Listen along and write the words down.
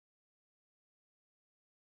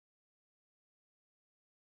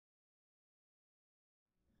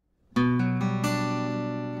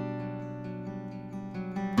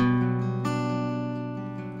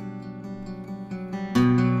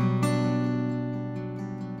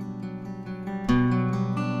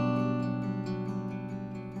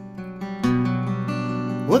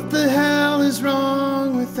is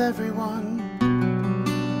wrong with everyone?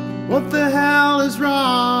 What the hell is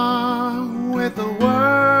wrong with the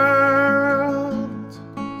world?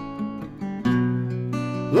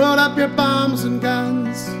 Load up your bombs and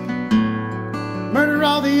guns, murder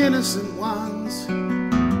all the innocent ones,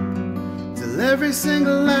 till every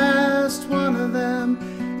single last one of them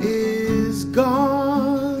is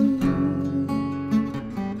gone.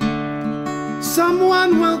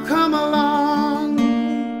 Someone will come along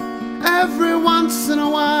every once in a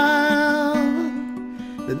while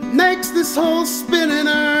that makes this whole spinning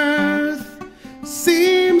earth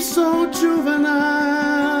seem so juvenile.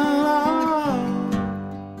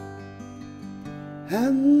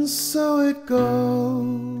 And so it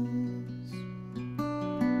goes.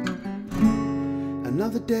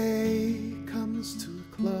 Another day comes to a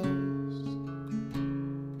close.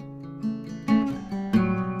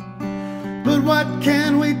 But what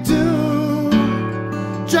can we do?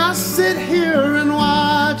 Just sit here and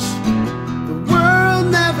watch. The world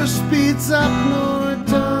never speeds up, nor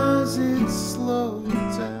does it slow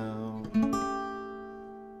down.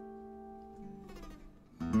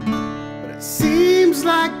 But it seems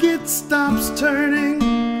like it stops turning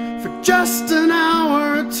for just an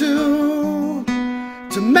hour or two,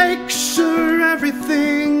 to make sure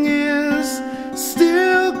everything is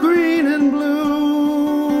still green and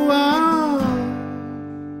blue. Oh,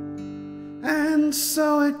 and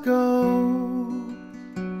so it goes.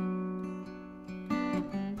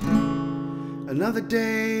 Another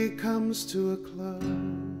day comes to a close.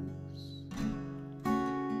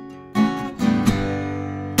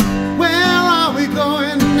 Where are we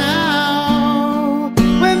going now?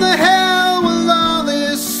 When the hell will all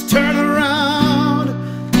this turn around?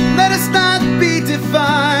 Let us not be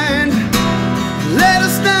defined, let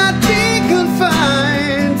us not be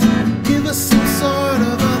confined. Give us some sort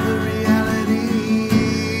of other reality.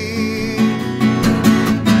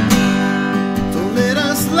 Don't let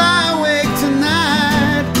us lie awake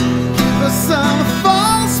tonight. Give us some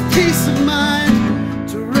false peace of mind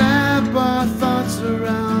to wrap our thoughts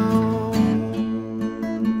around.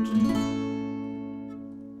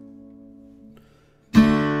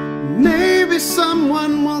 Maybe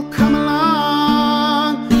someone will come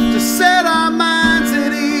along to set our minds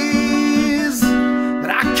at ease, but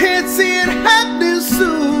I can't see it happening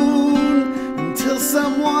soon until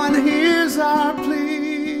someone hears our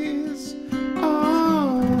pleas.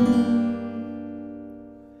 Oh,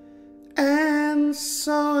 and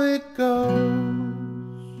so it goes.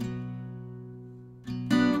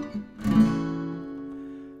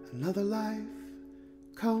 Another life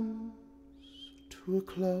comes to a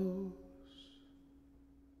close.